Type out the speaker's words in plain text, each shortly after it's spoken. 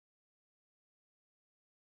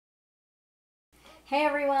Hey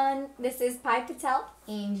everyone, this is Pi Patel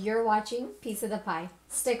and you're watching Piece of the Pie.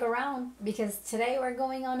 Stick around because today we're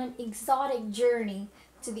going on an exotic journey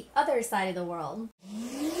to the other side of the world.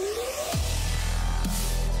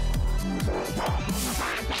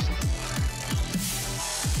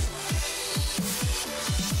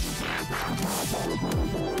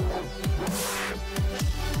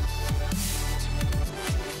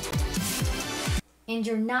 And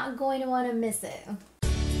you're not going to want to miss it.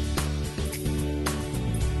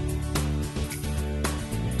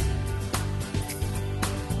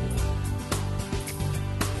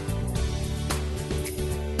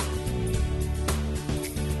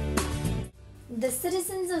 The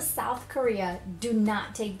citizens of South Korea do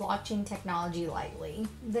not take blockchain technology lightly.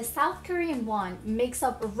 The South Korean won makes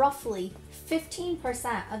up roughly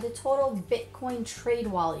 15% of the total Bitcoin trade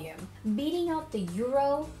volume, beating out the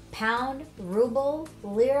euro, pound, ruble,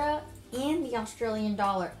 lira, and the Australian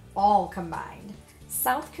dollar all combined.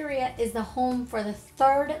 South Korea is the home for the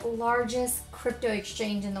third largest crypto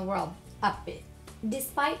exchange in the world, Upbit.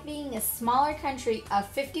 Despite being a smaller country of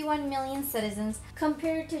 51 million citizens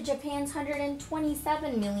compared to Japan's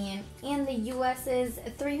 127 million and the US's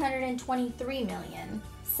 323 million,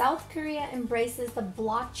 South Korea embraces the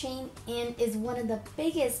blockchain and is one of the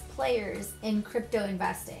biggest players in crypto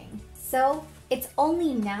investing. So it's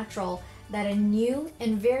only natural that a new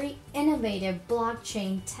and very innovative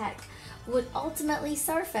blockchain tech would ultimately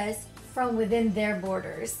surface from within their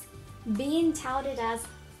borders. Being touted as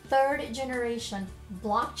third generation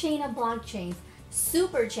blockchain of blockchains,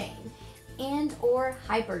 superchain, and or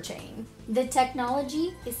hyperchain. The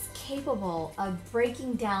technology is capable of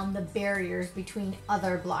breaking down the barriers between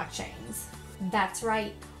other blockchains. That's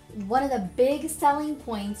right, one of the big selling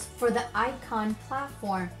points for the Icon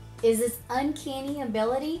platform is its uncanny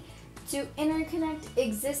ability to interconnect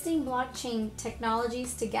existing blockchain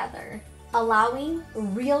technologies together, allowing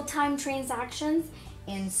real-time transactions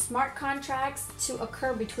and smart contracts to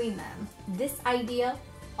occur between them. This idea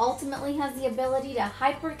ultimately has the ability to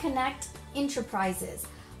hyperconnect enterprises,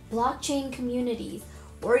 blockchain communities,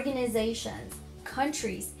 organizations,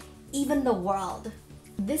 countries, even the world.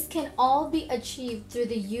 This can all be achieved through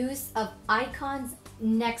the use of Icon's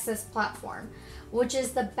Nexus platform, which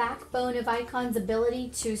is the backbone of Icon's ability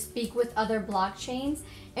to speak with other blockchains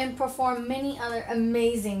and perform many other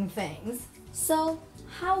amazing things. So,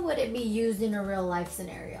 how would it be used in a real-life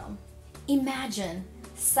scenario? Imagine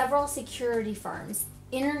several security firms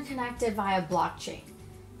interconnected via blockchain.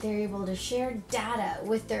 They're able to share data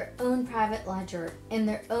with their own private ledger and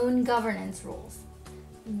their own governance rules.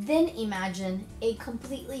 Then imagine a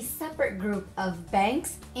completely separate group of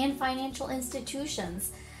banks and financial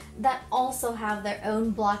institutions that also have their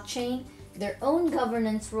own blockchain, their own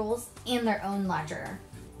governance rules, and their own ledger.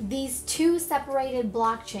 These two separated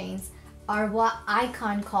blockchains are what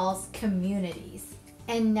Icon calls communities.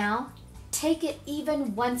 And now, take it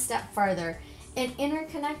even one step further and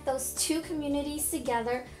interconnect those two communities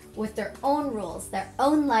together with their own rules, their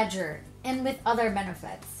own ledger, and with other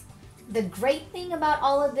benefits. The great thing about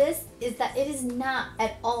all of this is that it is not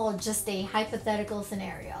at all just a hypothetical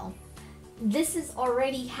scenario. This is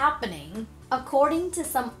already happening. According to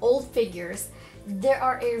some old figures, there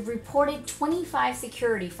are a reported 25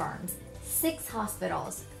 security firms, 6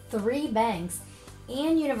 hospitals, 3 banks,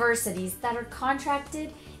 and universities that are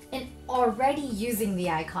contracted and already using the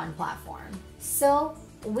Icon platform. So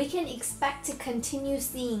we can expect to continue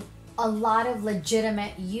seeing a lot of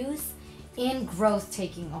legitimate use and growth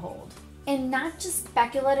taking a hold. And not just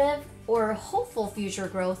speculative or hopeful future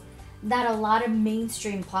growth that a lot of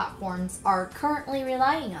mainstream platforms are currently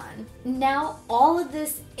relying on. Now, all of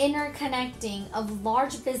this interconnecting of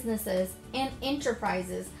large businesses and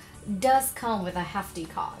enterprises does come with a hefty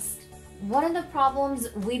cost. One of the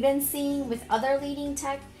problems we've been seeing with other leading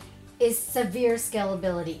tech is severe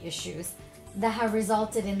scalability issues that have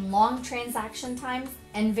resulted in long transaction times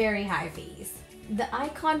and very high fees. The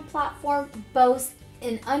Icon platform boasts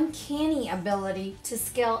an uncanny ability to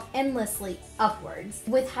scale endlessly upwards,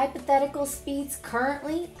 with hypothetical speeds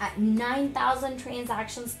currently at 9,000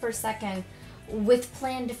 transactions per second with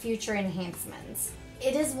planned future enhancements.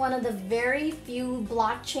 It is one of the very few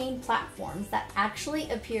blockchain platforms that actually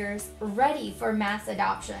appears ready for mass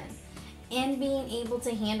adoption and being able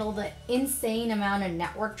to handle the insane amount of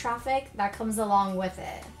network traffic that comes along with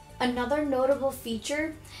it. Another notable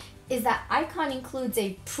feature is that Icon includes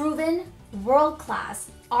a proven, world-class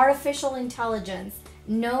artificial intelligence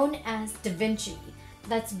known as Da Vinci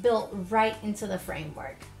that's built right into the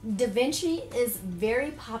framework. Da Vinci is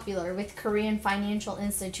very popular with Korean financial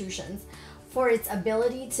institutions for its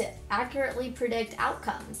ability to accurately predict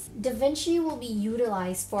outcomes. DaVinci will be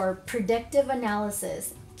utilized for predictive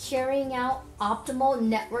analysis, carrying out optimal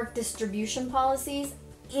network distribution policies,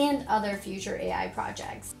 and other future AI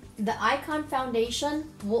projects. The Icon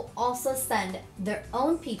Foundation will also send their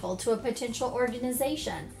own people to a potential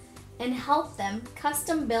organization and help them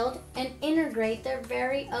custom build and integrate their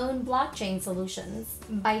very own blockchain solutions.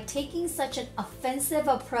 By taking such an offensive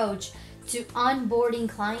approach to onboarding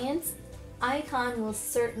clients, Icon will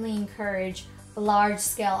certainly encourage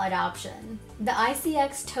large-scale adoption. The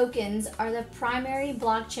ICX tokens are the primary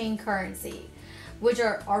blockchain currency, which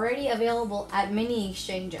are already available at many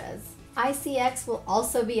exchanges. ICX will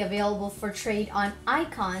also be available for trade on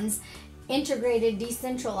Icon's integrated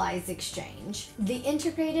decentralized exchange. The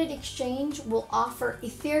integrated exchange will offer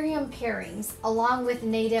Ethereum pairings along with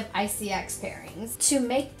native ICX pairings. To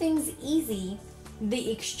make things easy,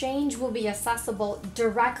 the exchange will be accessible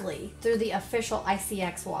directly through the official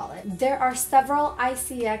ICX wallet. There are several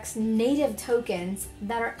ICX native tokens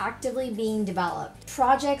that are actively being developed.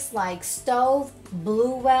 Projects like Stove,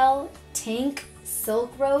 Bluewell, Tank,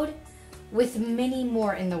 Silk Road, with many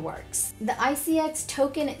more in the works. The ICX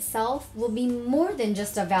token itself will be more than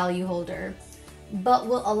just a value holder, but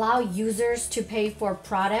will allow users to pay for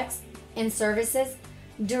products and services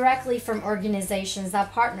directly from organizations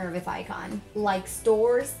that partner with Icon, like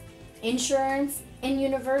stores, insurance, and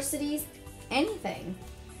universities, anything.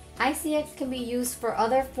 ICX can be used for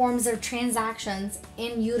other forms of transactions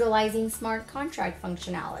and utilizing smart contract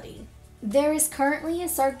functionality. There is currently a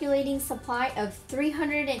circulating supply of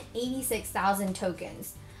 386,000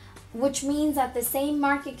 tokens, which means at the same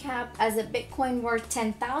market cap as a Bitcoin worth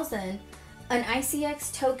 10,000, an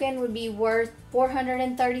ICX token would be worth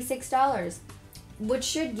 $436, which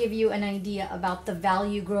should give you an idea about the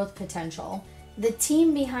value growth potential. The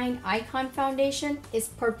team behind Icon Foundation is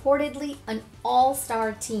purportedly an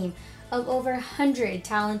all-star team of over 100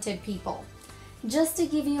 talented people. Just to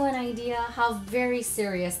give you an idea how very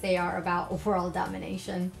serious they are about world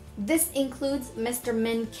domination. This includes Mr.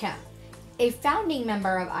 Min Kim, a founding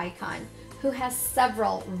member of Icon, who has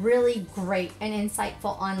several really great and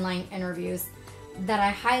insightful online interviews that I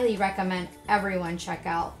highly recommend everyone check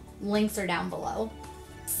out. Links are down below.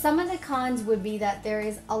 Some of the cons would be that there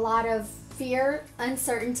is a lot of fear,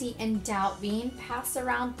 uncertainty, and doubt being passed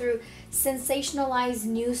around through sensationalized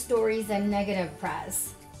news stories and negative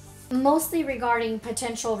press, mostly regarding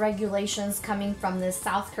potential regulations coming from the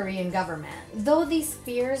South Korean government. Though these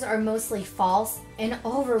fears are mostly false and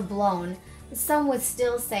overblown, some would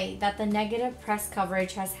still say that the negative press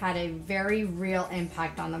coverage has had a very real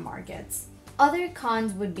impact on the markets. Other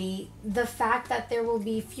cons would be the fact that there will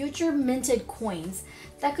be future minted coins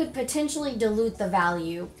that could potentially dilute the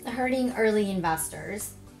value, hurting early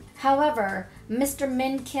investors. However, Mr.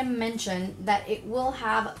 Min Kim mentioned that it will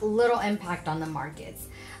have little impact on the markets,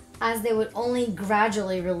 as they would only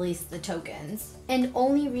gradually release the tokens, and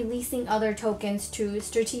only releasing other tokens to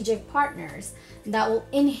strategic partners that will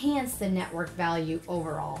enhance the network value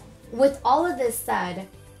overall. With all of this said,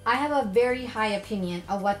 I have a very high opinion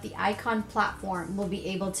of what the Icon platform will be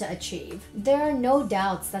able to achieve. There are no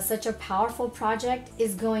doubts that such a powerful project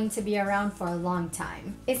is going to be around for a long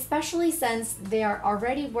time, especially since they are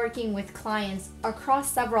already working with clients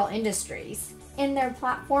across several industries, and their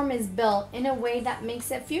platform is built in a way that makes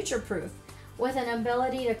it future-proof, with an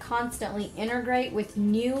ability to constantly integrate with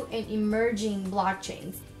new and emerging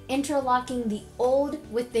blockchains, interlocking the old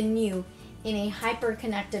with the new in a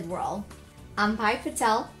hyper-connected world. I'm Pi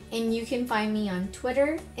Patel, and you can find me on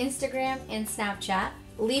Twitter, Instagram, and Snapchat.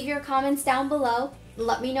 Leave your comments down below.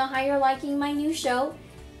 Let me know how you're liking my new show.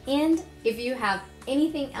 And if you have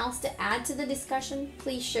anything else to add to the discussion,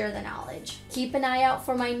 please share the knowledge. Keep an eye out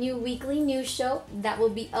for my new weekly news show that will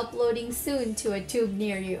be uploading soon to a tube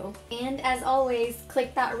near you. And as always,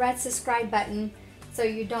 click that red subscribe button so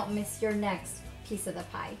you don't miss your next piece of the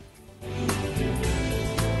pie.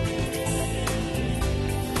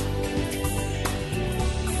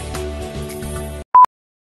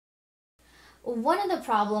 One of the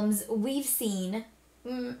problems we've seen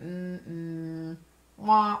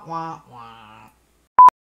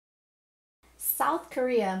South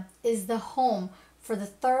Korea is the home for the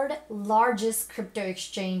third largest crypto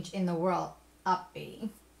exchange in the world,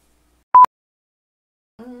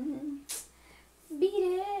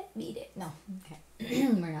 Beat it. No, okay.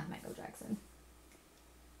 We're not Michael Jackson.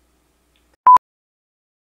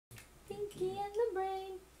 Pinky in the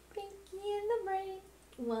brain, pinky in the brain.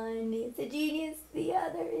 One is a genius, the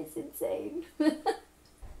other is insane. It's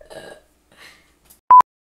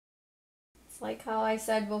like how I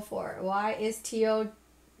said before. Why is T-O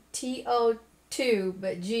two,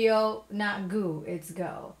 but Geo, not goo, it's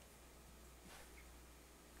go.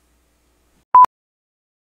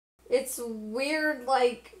 It's weird,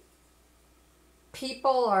 like,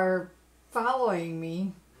 people are following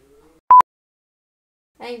me.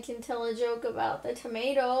 I can tell a joke about the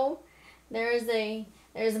tomato. There's a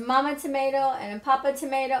mama tomato and a papa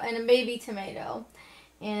tomato and a baby tomato.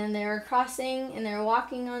 And they're crossing and they're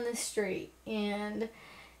walking on the street. And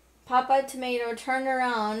Papa Tomato turned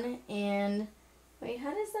around and... Wait,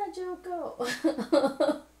 how does that joke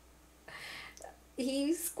go?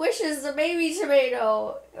 He squishes the baby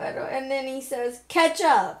tomato. And then he says,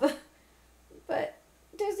 ketchup. But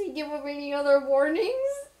does he give him any other warnings?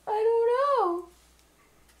 I don't know.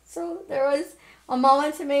 So there was a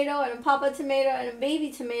mama tomato and a papa tomato and a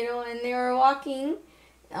baby tomato. And they were walking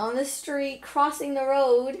on the street, crossing the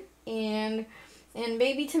road, and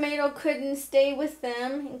baby tomato couldn't stay with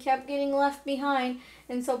them and kept getting left behind,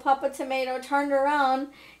 and so Papa Tomato turned around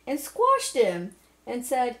and squashed him and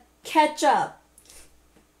said, ketchup.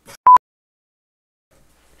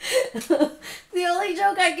 The only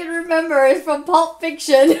joke I can remember is from Pulp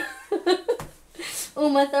Fiction.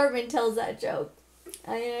 Uma Thurman tells that joke.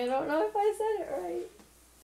 I don't know if I said it right.